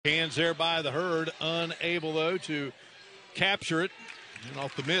Hands there by the Herd, unable though to capture it. And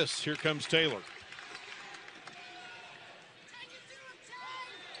off the miss, here comes Taylor.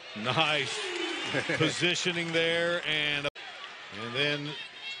 Nice positioning there, and then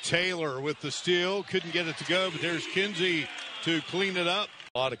Taylor with the steal. Couldn't get it to go, but there's Kinsey to clean it up.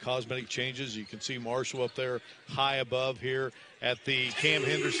 A lot of cosmetic changes. You can see Marshall up there high above here at the Cam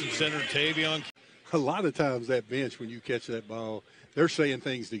Henderson Center. Taevion. A lot of times that bench, when you catch that ball, they're saying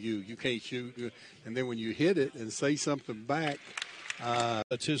things to you. You can't shoot. And then when you hit it and say something back.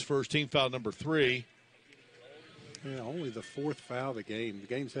 That's his first team foul, number 3. Yeah, only the 4th foul of the game. The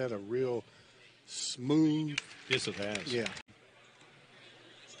game's had a real smooth. Yes, it has. Yeah.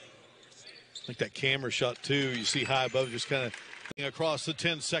 I think that camera shot, too, you see high above, just kind of across the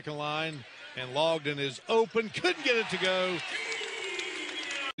 10-second line. And Logden is open. Couldn't get it to go.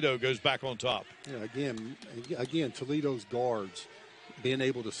 Toledo goes back on top. Yeah, again, Toledo's guards being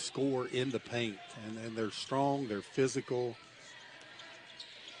able to score in the paint. And they're strong. They're physical.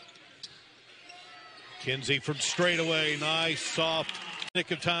 Kinsey from straight away. Nice, soft. Nick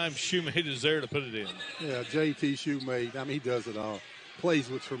of time. Shoemate is there to put it in. Yeah, JT Shoemate. I mean, he does it all. Plays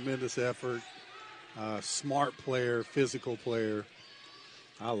with tremendous effort. Smart player, physical player.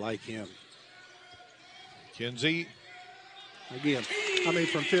 I like him. Kinsey. Again, I mean,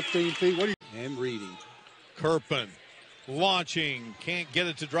 from 15 feet. What are you? And reading. Kerpen launching. Can't get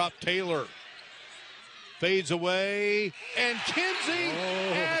it to drop. Taylor fades away. And Kinsey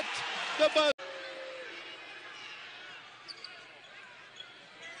at the buzzer.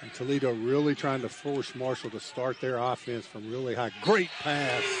 And Toledo really trying to force Marshall to start their offense from really high. Great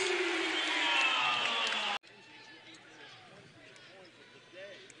pass.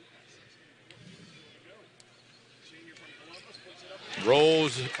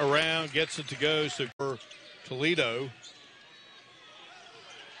 Rolls around, gets it to go. So for Toledo,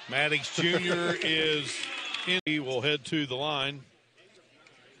 Maddox Jr. is in. He will head to the line.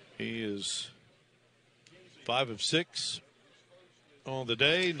 He is 5 of 6 on the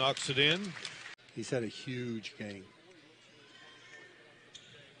day, knocks it in. He's had a huge game.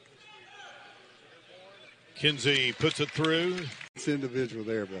 Kinsey puts it through. It's individual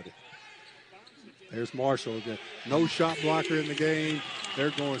there, buddy. There's Marshall again. No shot blocker in the game.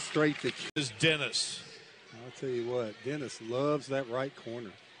 They're going straight to. Is Dennis. I'll tell you what, Dennis loves that right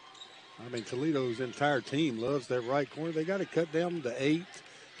corner. I mean, Toledo's entire team loves that right corner. They got to cut down to 8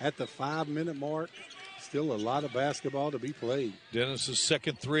 at the 5-minute mark. Still a lot of basketball to be played. Dennis's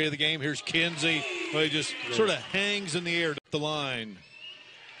second 3 of the game. Here's Kinsey. Well, he just sort of hangs in the air to the line.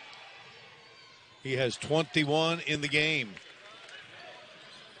 He has 21 in the game.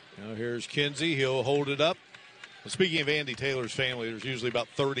 Now here's Kinsey. He'll hold it up. Well, speaking of Andy Taylor's family, there's usually about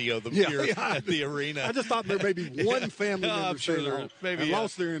 30 of them here at the arena. I just thought there may be one family member I'm sure there maybe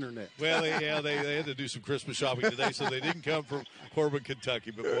lost their internet. Well, yeah, they had to do some Christmas shopping today, so they didn't come from Corbin,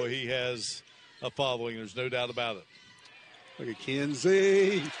 Kentucky. But, boy, he has a following. There's no doubt about it. Look at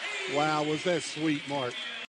Kinsey. Wow, was that sweet, Mark.